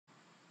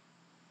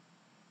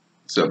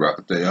So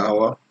Brakata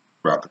Yahweh,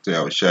 Brakata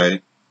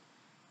Yahushai,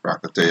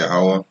 Brakata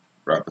Yahweh,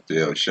 Brakata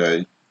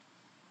Yahushai,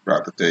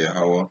 Brakata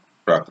Yahweh,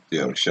 Brakata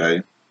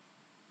Yahushai.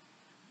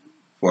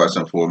 First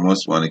and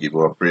foremost, want to give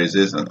our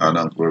praises and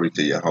honor and glory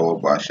to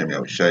Yahweh, Ba'ashem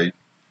Yahushai,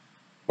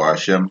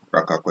 Ba'ashem,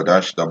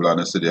 Rakakodash, double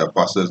honors to the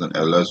apostles and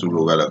elders who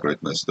rule well a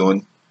great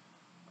millstone,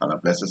 and a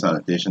blessed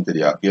sanitation to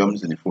the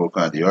Achiums in the four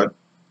corners of the earth,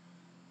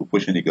 who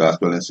pushing the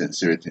gospel in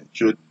sincerity and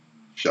truth.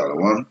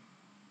 Shalom.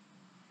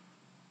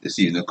 This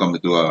evening, come to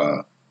do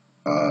a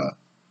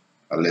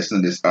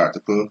lesson this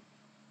article,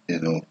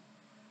 YT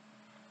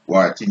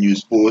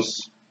News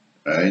Post,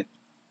 right?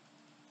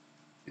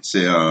 It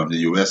say the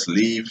U.S.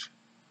 leave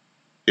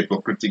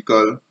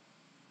hypocritical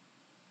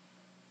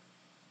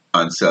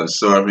and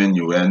self-serving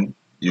UN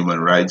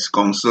Human Rights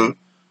Council,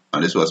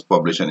 and this was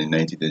published on the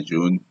 19th of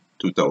June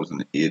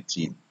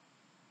 2018.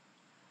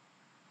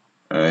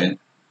 Right?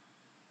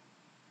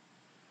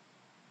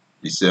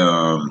 It say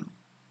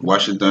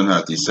Washington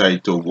has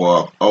decided to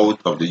walk out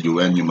of the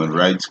UN Human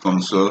Rights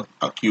Council,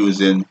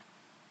 accusing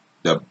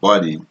the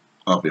body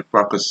of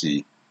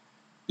hypocrisy.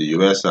 The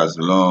U.S. has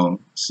long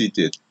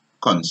cited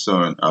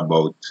concern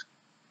about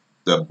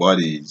the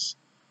body's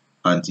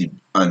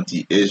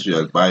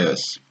anti-Israel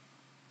bias.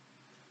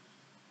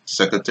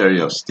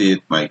 Secretary of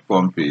State Mike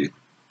Pompeo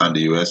and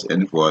the U.S.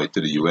 envoy to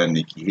the UN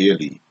Nikki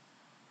Haley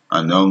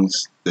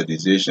announced the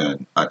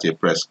decision at a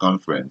press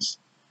conference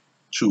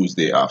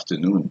Tuesday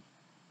afternoon.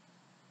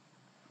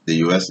 The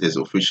U.S. is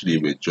officially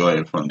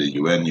withdrawing from the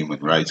UN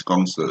Human Rights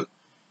Council,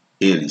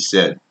 Haley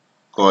said,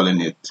 calling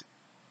it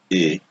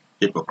a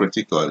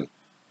hypocritical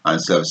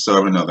and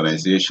self-serving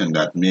organization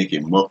that make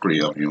a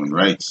mockery of human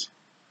rights.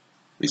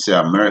 He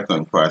said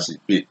American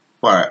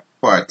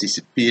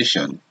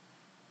participation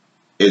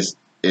is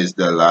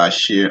the last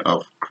share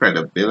of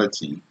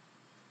credibility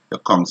the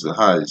council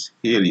has.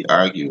 Haley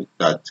argued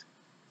that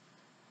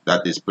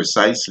is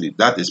precisely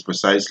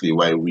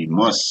why we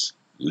must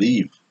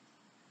leave.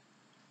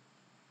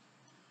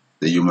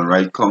 The Human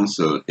Rights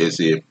Council is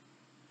a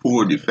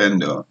poor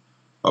defender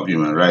of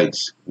human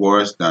rights.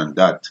 Worse than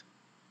that,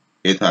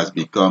 it has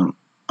become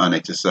an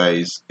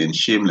exercise in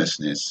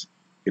shamelessness,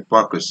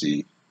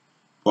 hypocrisy,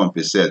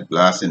 Pompeo said,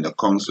 blasting the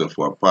council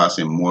for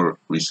passing more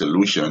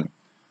resolution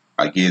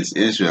against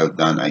Israel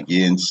than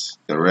against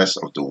the rest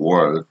of the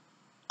world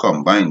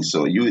combined.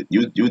 So you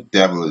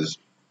devils,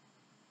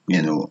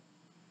 you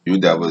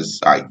devils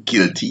are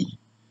guilty.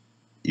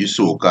 You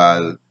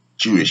so-called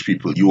Jewish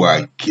people, you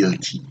are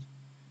guilty.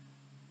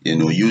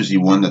 You're the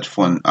one that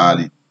fund all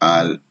the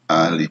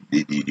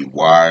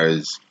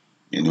wars,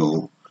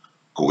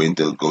 go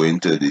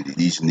into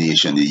these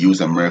nations. They use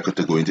America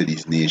to go into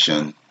these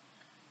nations,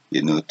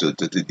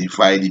 to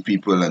divide the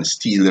people and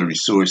steal the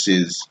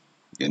resources.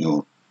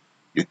 You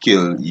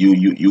kill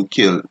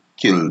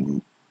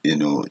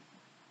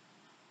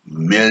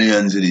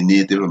millions of the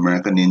Native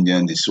American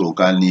Indians, the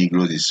so-called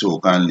Negroes, the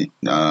so-called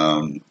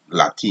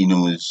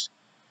Latinos.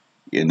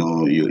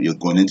 You're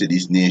going into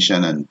this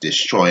nation and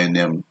destroying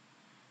them.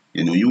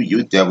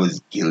 You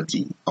devils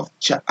guilty of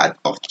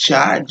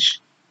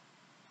charge.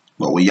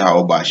 But what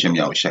Yahweh Ba'ashem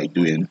Yahushai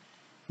doing?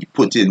 He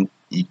putting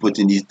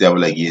these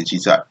devils against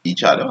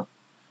each other.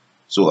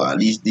 So at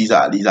least these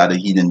are the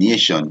heathen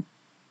nation,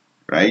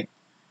 right?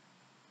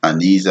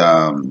 And these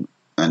are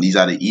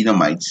the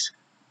Edomites.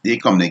 They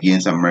come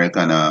against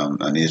America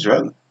and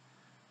Israel,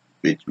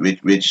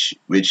 which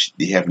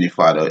the Heavenly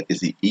Father is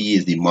the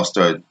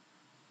mustard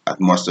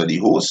the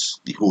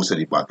host of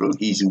the battle.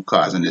 He's who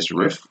causing this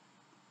rift,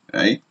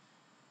 right?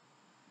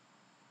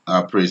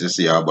 Our praises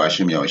to Yahweh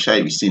Ba'ashem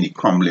Yahushai. We've seen the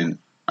crumbling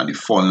and the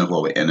falling of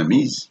our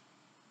enemies.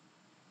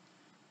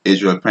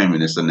 Israel Prime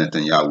Minister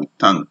Netanyahu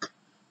thanked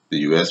the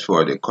U.S.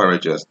 for the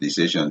courageous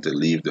decision to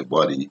leave the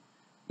body,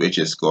 which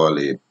is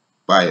called a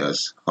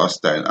biased,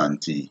 hostile,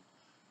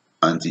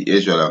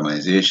 anti-Israel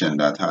organization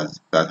that has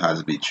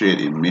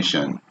betrayed a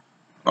mission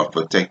of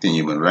protecting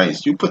human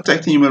rights. You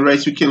protecting human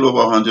rights, you kill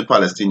over 100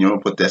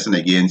 Palestinians protesting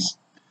against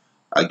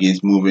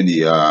moving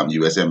the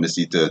U.S.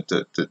 embassy to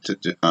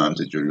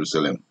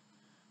Jerusalem.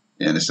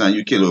 You understand?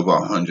 You kill over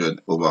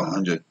 100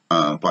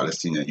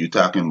 Palestinians. You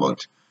talking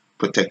about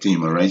protecting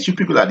human rights? You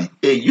people are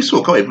you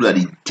so-called people are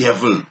the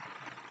devil.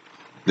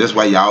 That's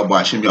why Yahweh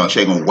Ba'ashem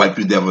Yahushai gonna wipe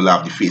you devil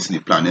off the face of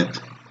the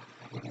planet.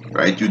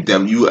 Right?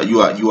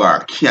 You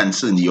are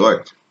cancer in the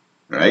earth.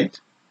 Right?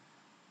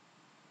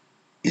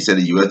 He said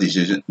the U.S.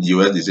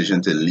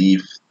 decision to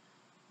leave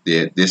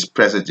this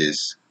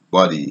prestigious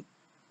body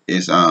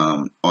is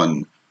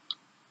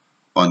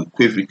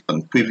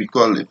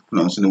unequivocal, if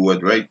pronouncing the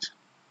word right.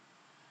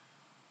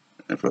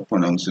 If I'm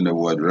pronouncing the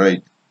word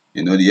right.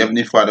 The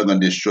Heavenly Father gonna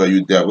destroy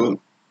you,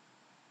 devil.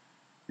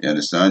 You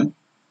understand?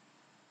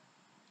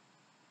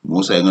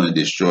 Most are gonna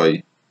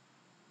destroy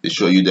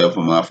you devil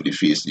from off the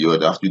face of the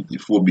earth.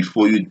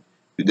 Before you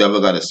devil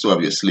gotta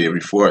solve your slavery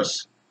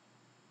force.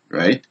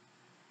 Right?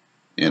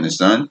 You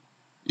understand?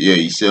 Yeah,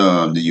 he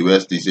said the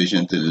U.S.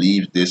 decision to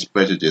leave this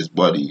prejudiced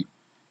body,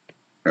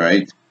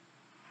 right?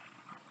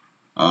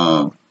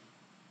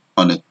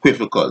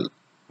 Unequivocal,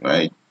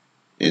 right?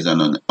 is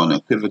an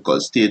unequivocal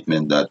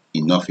statement that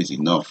enough is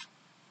enough.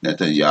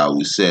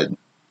 Netanyahu said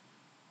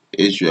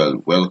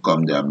Israel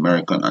welcomed the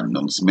American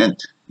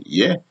announcement.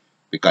 Yeah,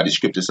 because the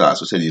scriptures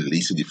also said the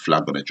least of the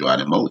flock gonna draw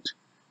them out.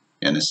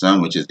 You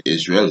understand? Which is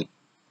Israel.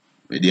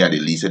 They are the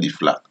least of the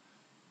flock.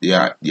 They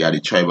are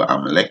the tribe of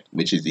Amalek,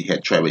 which is the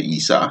head tribe of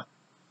Esau.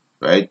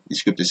 Right? The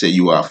scripture say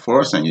you are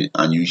first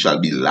and you shall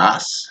be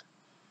last.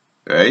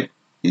 Right?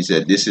 He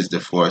said this is the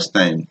first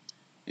time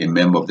a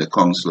member of the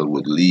council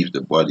would leave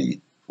the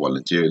body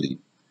voluntarily.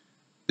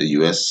 The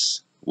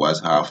U.S. was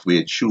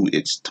halfway through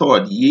its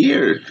third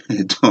year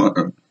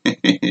term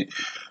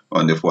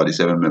on the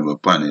 47-member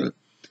panel.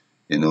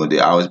 They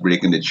always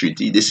breaking the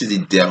treaty. This is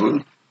the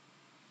devil,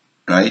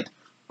 right?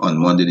 On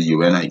Monday, the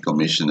UN High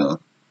Commissioner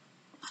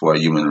for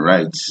Human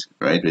Rights,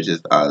 right, which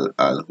is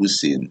Al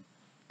Hussein,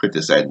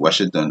 criticized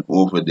Washington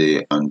over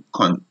the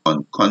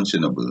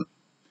unconscionable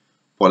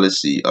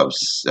policy of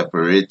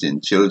separating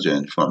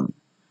children from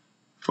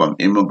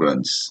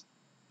immigrants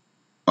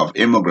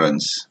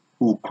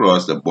who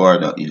cross the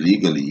border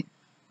illegally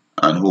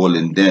and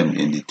holding them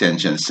in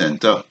detention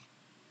center,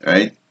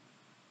 right?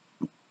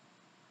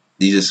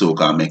 These are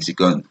so-called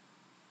Mexicans,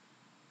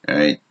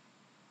 right?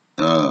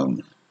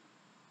 Um,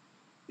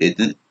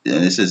 this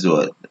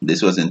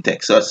was in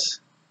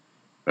Texas,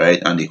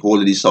 right? And the whole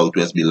of the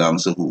Southwest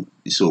belongs to who?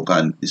 The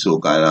so-called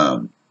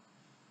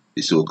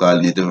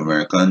Native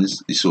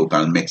Americans, the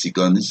so-called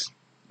Mexicans,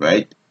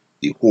 right?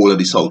 The whole of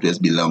the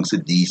Southwest belongs to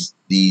these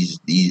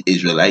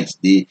Israelites.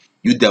 You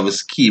never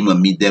scheme and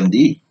meet them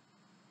there,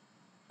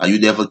 and you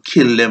never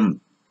kill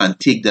them and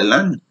take the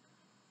land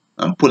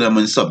and put them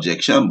in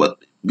subjection. But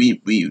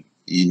we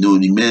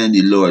the men and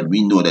the Lord,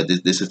 we know that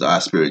this is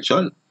our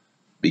spiritual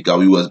because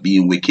we was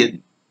being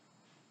wicked.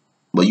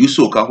 But you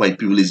so-called white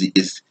people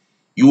is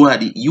you are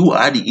the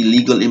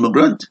illegal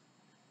immigrant.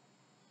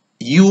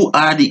 You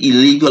are the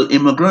illegal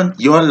immigrant.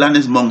 Your land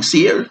is Mount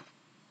Seir.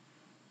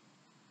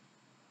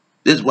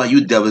 That's why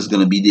you devils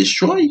gonna be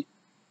destroyed.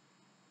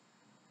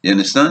 You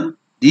understand?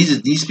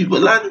 These people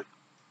land,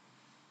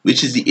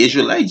 which is the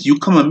Israelites. You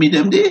come and meet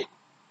them there,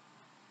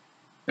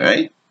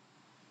 right?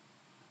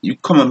 You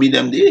come and meet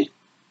them there.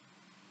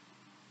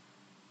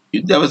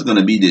 You devils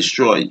gonna be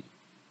destroyed,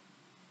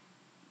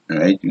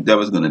 right? You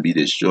devils gonna be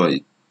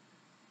destroyed,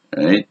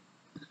 right?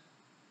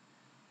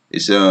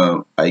 It's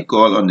I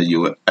call on the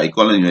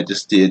United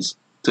States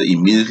to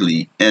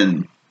immediately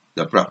end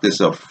the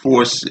practice of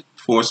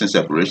forcing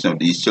separation of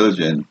these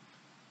children.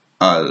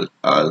 Al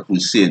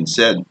Hussein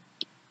said,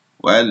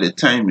 while the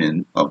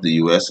timing of the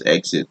U.S.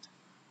 exit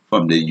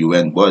from the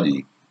UN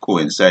body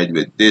coincide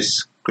with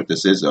this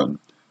criticism,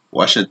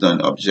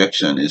 Washington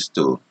objection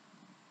to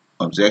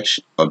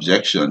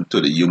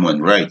the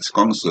Human Rights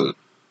Council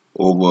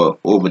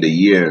over the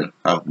year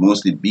have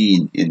mostly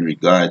been in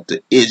regard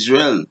to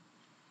Israel.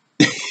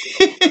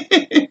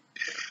 The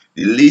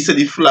least of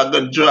the flag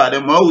gonna draw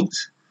them out.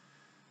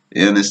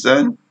 You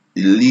understand?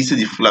 The least of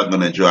the flag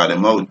gonna draw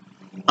them out.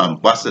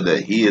 Ambassador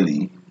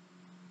Haley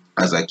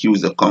has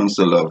accused the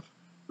council of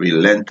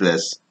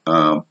relentless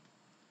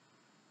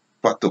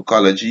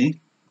pathology.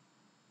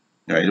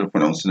 Right, you're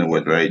pronouncing the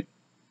word right.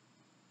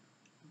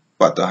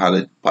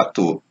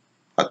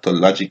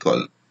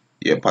 Pathological,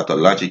 yeah,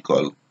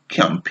 pathological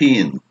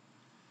campaign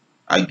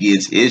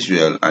against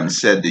Israel and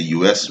said the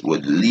U.S.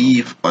 would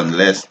leave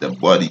unless the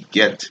body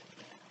get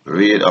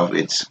rid of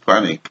its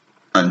chronic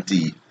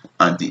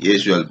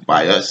anti-Israel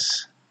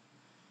bias.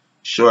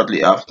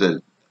 Shortly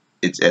after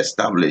its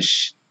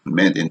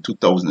establishment in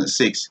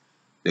 2006,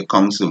 the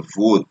council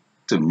voted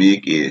to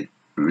make a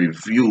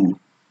review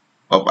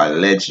of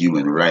alleged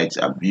human rights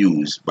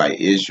abuse by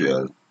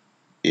Israel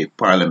a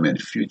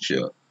parliament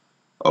feature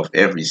of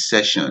every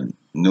session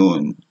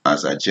known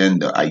as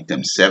Agenda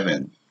Item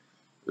 7.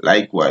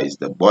 Likewise,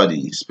 the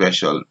body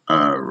special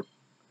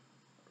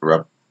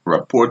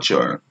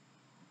rapporteur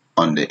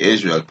on the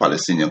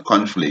Israel-Palestinian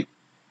conflict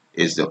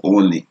is the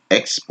only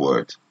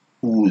expert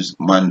whose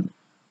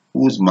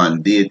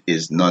mandate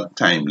is not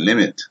time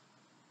limit.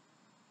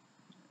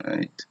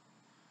 Right?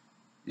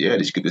 Yeah,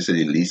 the scripture said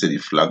the least of the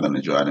flag on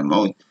the draw them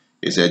out.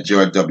 It said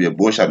George W.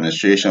 Bush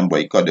administration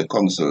boycotted the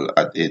council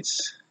at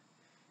its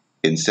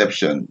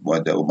inception,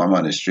 but the Obama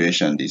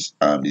administration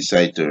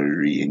decided to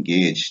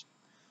re-engage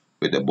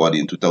with the body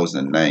in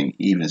 2009.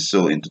 Even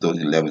so, in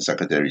 2011,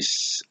 Secretary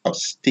of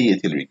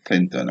State Hillary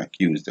Clinton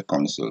accused the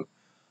council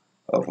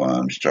of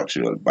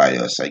structural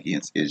bias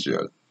against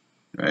Israel.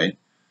 Right?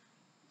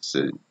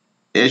 So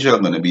Israel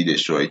going to be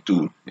destroyed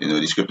too.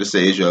 The scripture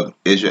says the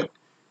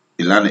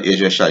land of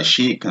Israel shall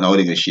shake, and how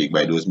they going to shake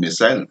by those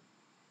missiles.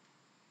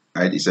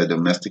 Right? He said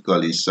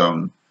domestically,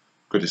 some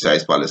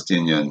criticize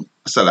Palestinian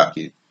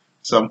Salaki.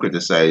 Some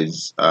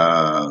criticize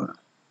of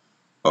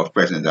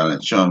President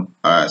Donald Trump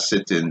are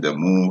citing the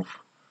move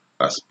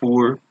as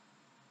poor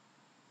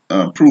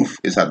proof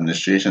his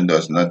administration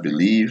does not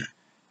believe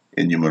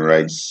in human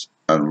rights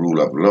and rule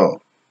of law.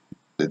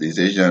 The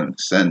decision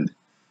send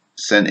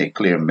a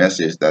clear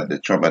message that the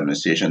Trump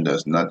administration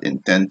does not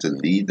intend to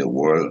lead the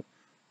world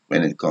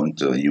when it comes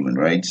to human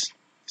rights,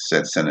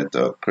 said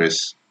Senator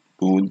Chris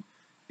Good,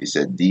 He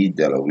said, "D.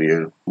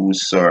 Delaware, who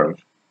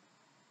served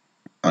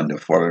on the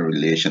Foreign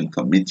Relations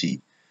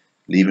Committee,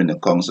 leaving the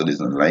council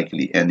is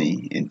unlikely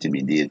any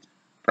intimidate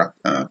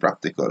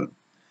practical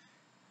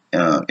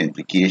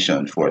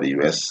implication for the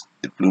U.S.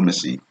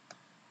 diplomacy,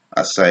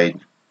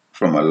 aside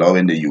from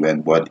allowing the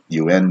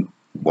UN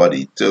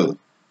body to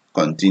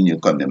continue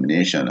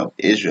condemnation of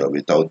Israel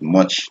without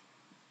much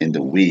in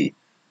the way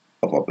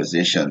of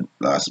opposition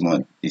last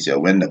month." He said,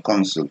 when the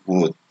council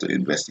voted to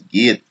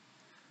investigate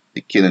the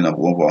killing of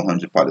over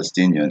 100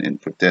 Palestinians in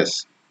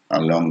protest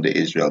along the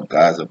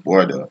Israel-Gaza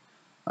border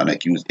and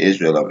accused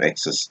Israel of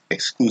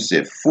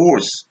exclusive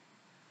force,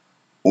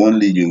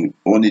 only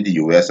the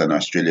US and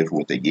Australia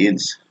voted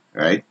against,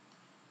 right?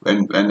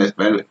 When it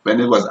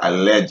was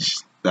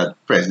alleged that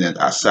President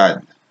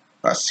Assad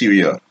of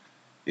Syria,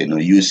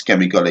 used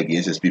chemical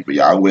against his people,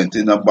 y'all went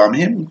in and bomb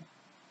him.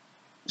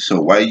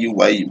 So why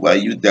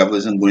you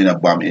devils and going to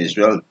bomb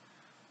Israel?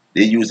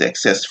 They use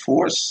excess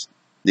force.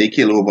 They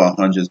kill over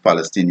 100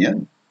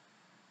 Palestinians,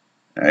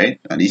 right?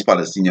 And these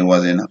Palestinians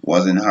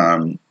wasn't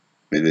harmed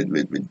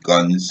with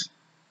guns,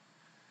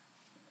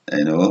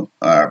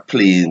 or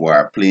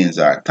planes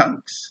or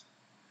tanks.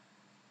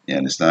 You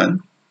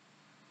understand?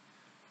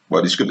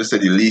 But the scripture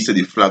said the least of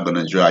the flock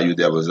gonna dry you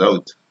devils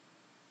out,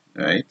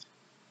 right?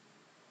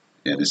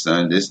 You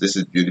understand? This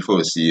is beautiful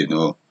to see,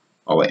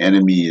 our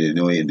enemy, in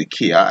the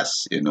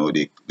chaos,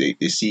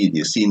 they seeing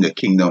the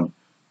kingdom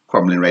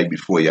crumbling right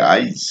before your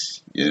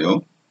eyes,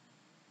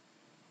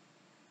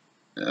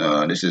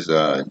 This is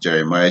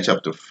Jeremiah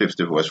chapter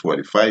 50, verse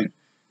 45.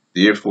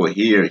 Therefore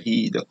hear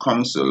he the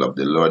counsel of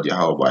the Lord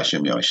Yahweh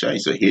Hashem Yahushai.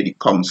 So hear the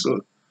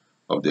counsel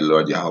of the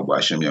Lord Yahweh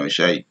Hashem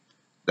Yahushai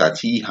that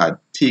he had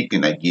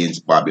taken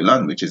against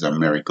Babylon, which is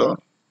America,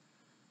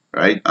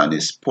 right? And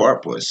his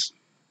purpose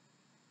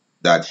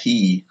that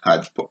he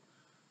had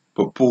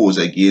proposed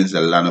against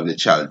the land of the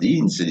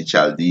Chaldeans. So the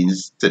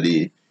Chaldeans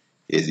today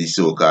is the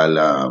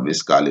so-called,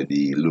 let's call it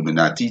the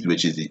Illuminati,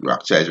 which is the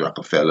Rothschild,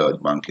 Rockefeller,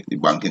 the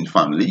banking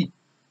family.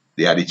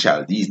 They are the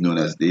Chaldees,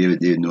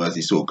 they're known as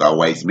the so-called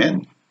wise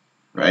men,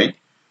 right?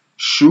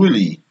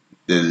 Surely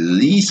the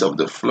least of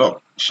the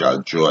flock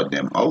shall draw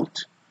them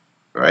out,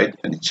 right?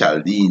 And the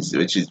Chaldeans,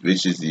 which is the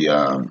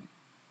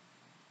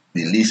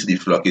least of the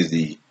flock is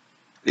the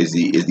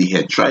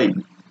head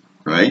tribe,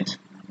 right?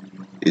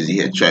 Is the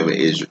head tribe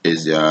is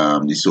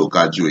the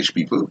so-called Jewish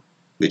people,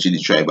 which is the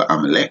tribe of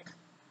Amalek,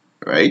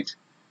 right?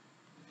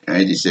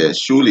 And it says,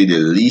 surely the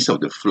least of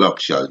the flock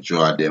shall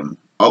draw them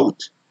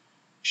out.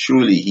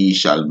 Surely he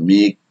shall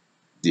make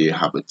their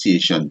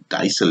habitation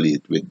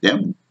desolate with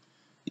them.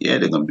 Yeah,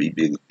 they're gonna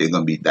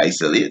be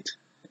desolate.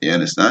 You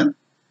understand?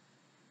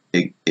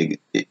 It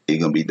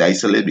gonna be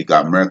desolate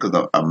because America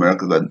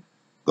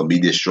gonna be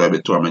destroyed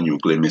with torment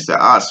nuclear missile.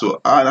 Also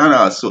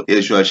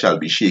Israel shall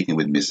be shaken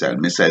with missile.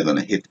 Missile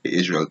gonna hit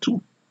Israel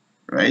too,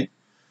 right?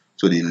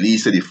 So the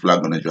least of the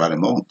flock gonna draw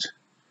them out,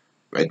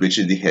 right? Which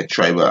is the head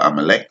tribe of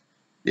Amalek.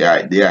 They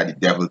are the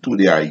devil too.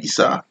 They are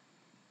Esau,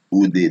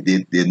 who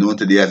they know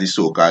today as the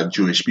so-called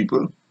Jewish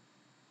people.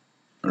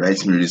 Right?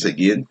 Let me read this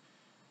again.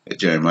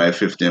 Jeremiah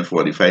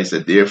 15:45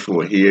 said,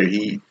 therefore hear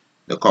he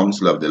the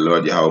counsel of the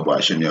Lord Yahweh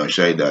Hashem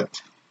Yahushai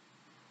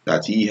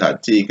that he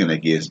had taken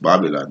against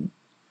Babylon,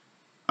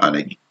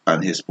 and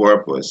his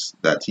purpose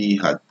that he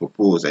had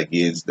proposed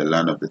against the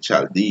land of the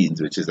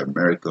Chaldeans, which is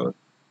America.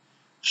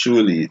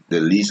 Surely the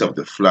least of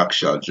the flock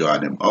shall draw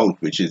them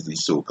out, which is the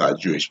so-called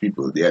Jewish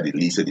people. They are the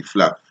least of the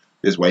flock.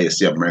 That's why you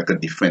see America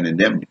defending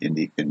them in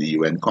the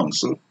UN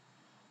Council,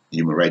 the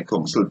Human Rights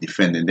Council,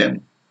 defending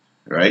them,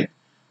 right?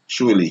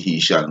 Surely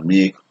he shall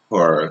make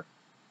her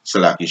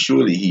Salaki,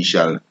 surely he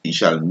shall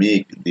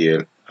make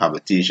their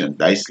habitation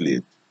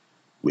desolate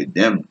with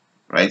them,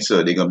 right?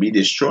 So they're gonna be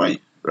destroyed,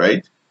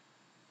 right?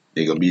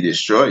 They're gonna be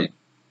destroyed.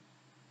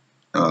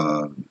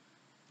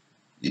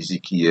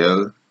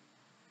 Ezekiel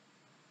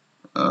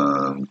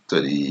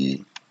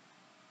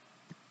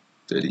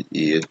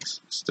 38,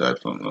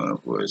 start from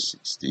verse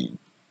 16.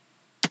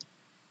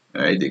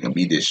 Right? They can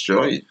be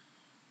destroyed,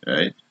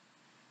 right?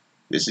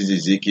 This is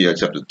Ezekiel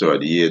chapter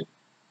 38,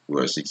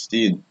 verse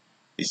 16.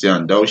 He said,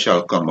 and thou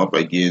shalt come up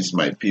against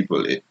my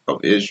people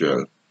of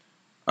Israel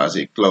as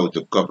a cloud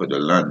to cover the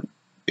land.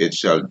 It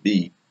shall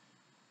be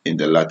in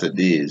the latter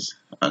days,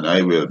 and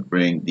I will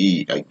bring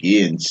thee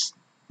against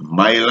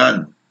my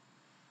land,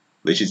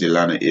 which is the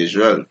land of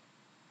Israel,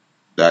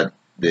 that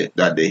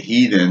the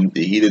heathen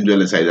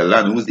dwell inside the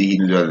land. Who's the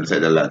heathen dwell inside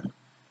the land?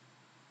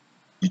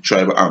 The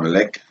tribe of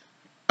Amalek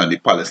and the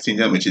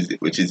Palestinian, which is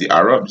the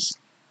Arabs,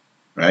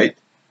 right?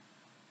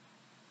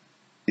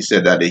 He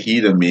said that the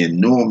heathen may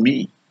know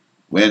me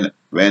when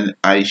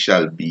I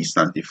shall be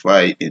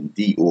sanctified in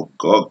thee, O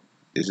Gog.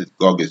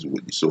 Gog is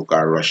the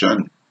so-called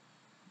Russian,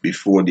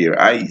 before their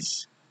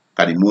eyes.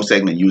 Because the most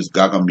segment use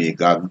Gog and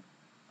Magog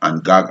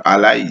and Gog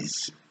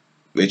allies,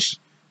 which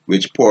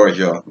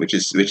Persia, which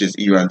is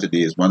Iran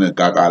today, is one of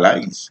Gog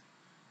allies,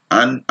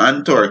 and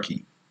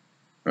Turkey,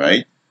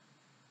 right?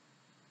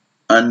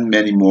 And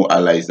many more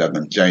allies that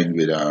can join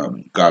with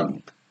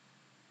Gog,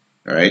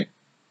 right?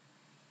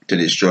 to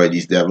destroy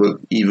these devils.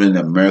 Even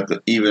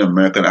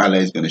American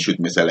allies going to shoot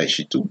missile like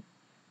shit too.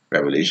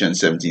 Revelation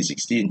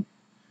 17:16.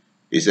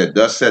 He said,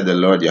 "Thus said the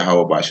Lord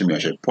Yahweh Bashem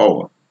Yahshua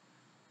power.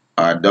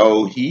 Art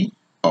thou he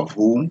of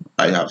whom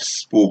I have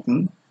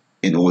spoken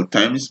in old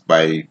times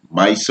by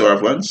my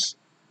servants,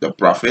 the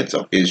prophets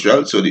of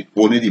Israel?" So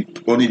only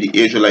the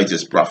Israelites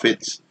is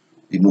prophets.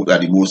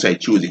 That the Most High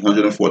chose, the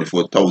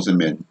 144,000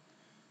 men.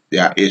 They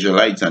are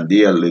Israelites and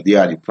they are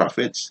the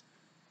prophets.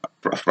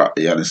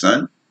 You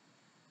understand?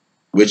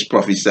 Which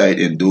prophesied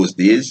in those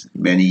days,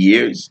 many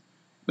years,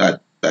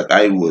 that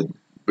I would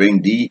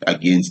bring thee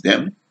against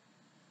them,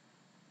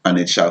 and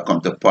it shall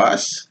come to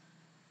pass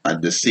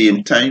at the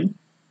same time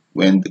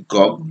when the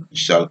Gog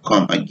shall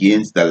come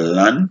against the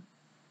land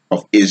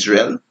of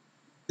Israel.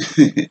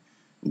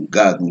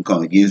 God will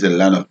come against the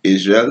land of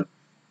Israel,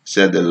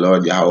 said the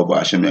Lord Yahweh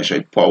Hashem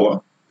Yahshua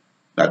power,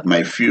 that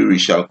my fury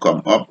shall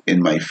come up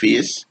in my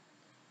face,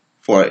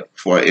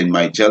 for in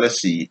my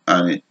jealousy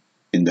and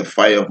in the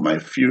fire of my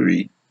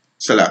fury,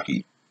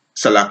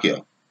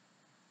 Salakia,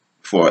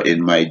 for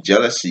in my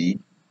jealousy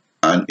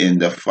and in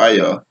the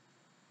fire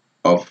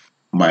of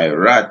my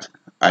wrath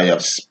I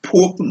have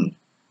spoken.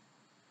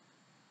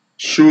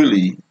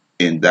 Surely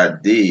in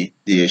that day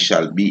there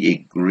shall be a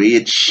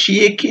great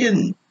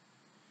shaking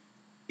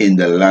in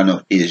the land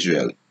of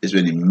Israel. Is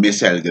when the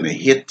missile is going to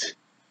hit,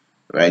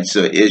 right?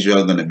 So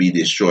Israel going to be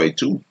destroyed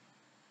too,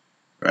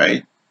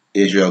 right?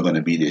 Israel going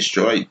to be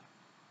destroyed,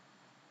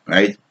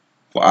 right?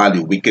 For all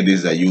the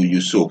wickedness that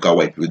you so-called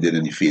white people did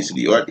in the face of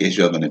the earth,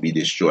 Israel going to be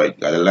destroyed.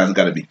 The land's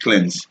got to be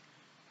cleansed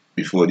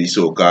before the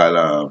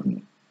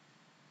so-called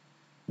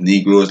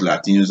Negroes,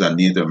 Latinos, and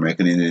Native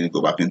American Indians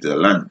go back into the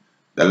land.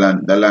 The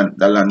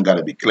land got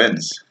to be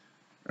cleansed,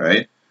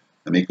 right?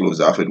 Let me close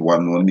off with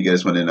one more. Let me get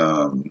this one in.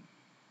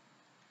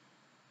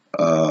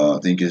 I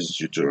think it's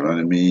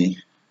Deuteronomy.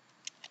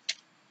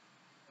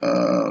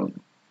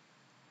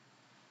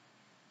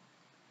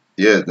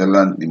 Yeah, the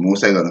land. The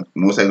Most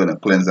High gonna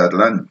cleanse that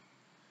land,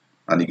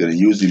 and He's gonna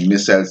use the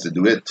missiles to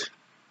do it,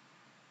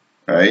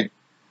 right?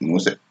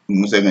 Most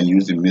High gonna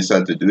use the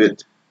missile to do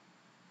it.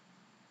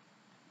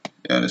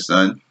 You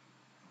understand?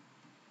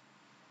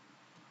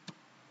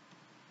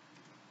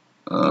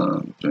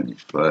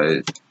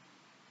 25.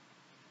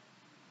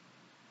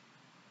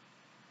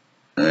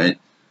 Right?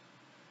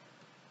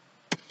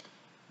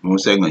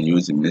 Most High gonna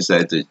use the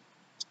missile to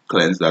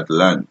cleanse that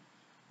land.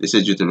 This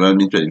is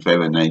Deuteronomy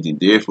 25 and 19.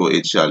 Therefore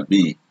it shall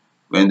be,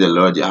 when the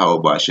Lord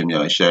Yahweh Bashem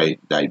Yahushai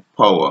thy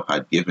power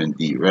had given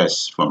thee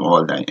rest from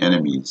all thine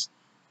enemies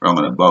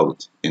round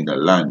about in the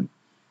land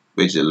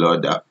which the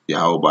Lord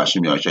Yahweh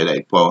Bashem Yahushai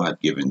thy power had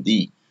given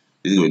thee.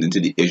 This is going into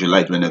the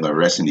Israelites when they're going to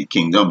rest in the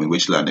kingdom. In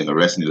which land? They're going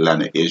to rest in the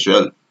land of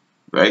Israel,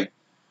 right?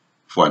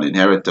 For an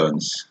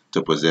inheritance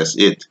to possess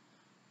it,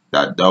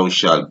 that thou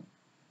shalt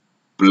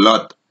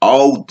blot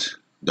out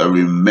the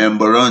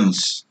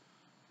remembrance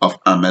of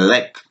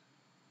Amalek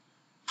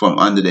from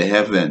under the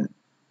heaven.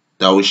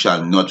 Thou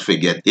shalt not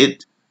forget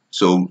it.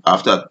 So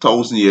after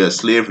 1,000 years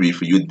slavery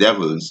for you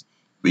devils,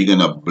 we're going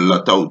to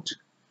blot out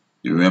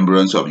the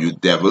remembrance of you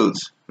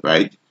devils,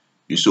 right?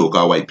 You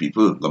so-called white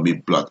people going to be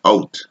blot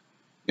out.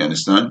 You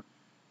understand?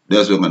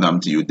 That's what's going to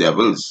happen to you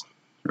devils,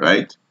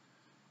 right?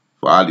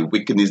 For all the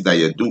wickedness that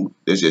you do,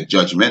 there's your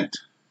judgment,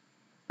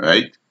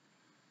 right?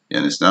 You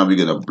understand? We're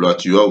going to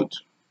blot you out,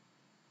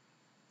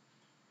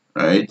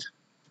 right?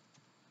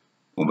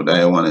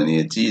 Obadiah 1 and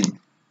 18,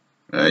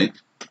 right?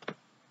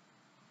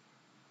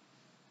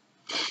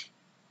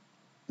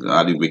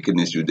 All the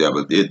wickedness you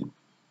devil did.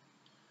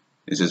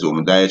 It says,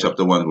 Obadiah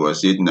chapter 1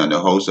 verse 18, and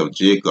the house of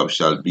Jacob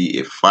shall be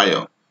a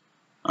fire,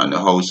 and the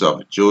house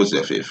of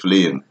Joseph a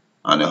flame,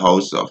 and the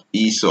house of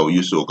Esau,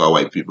 you so-called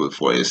white people,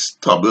 for a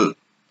stubble,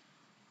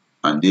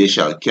 and they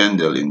shall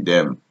kindle in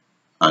them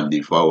and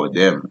devour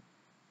them,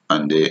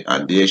 and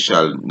there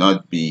shall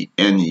not be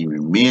any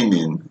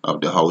remaining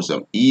of the house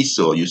of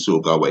Esau, you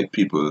so-called white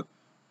people,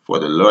 for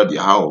the Lord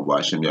Yahweh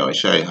Bashem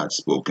Yahushai had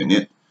spoken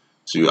it.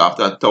 So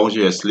after 1,000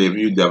 years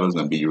slavery, you devils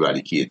gonna be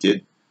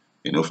eradicated,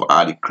 you know, for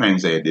all the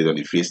crimes that you did on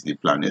the face of the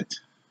planet,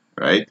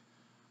 right?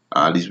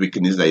 All these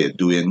wickedness that you're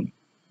doing,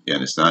 you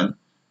understand?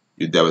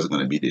 You devils are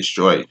gonna be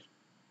destroyed,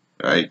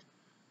 right?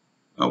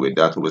 And with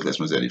that,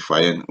 let's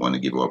edifying. Want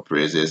to give our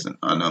praises and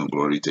honor and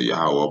glory to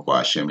Yahweh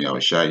Bashem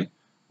Yahushai,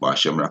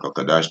 Bashem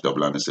Rakakadash,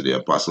 double honor to the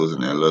apostles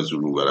and elders who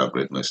rule at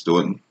great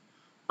milestone,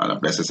 and a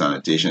blessed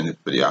sanitation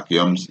for the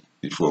Akiums,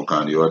 the folk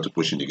and the earth to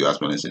push in the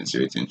gospel and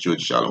sincerity and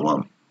truth.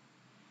 Shalom.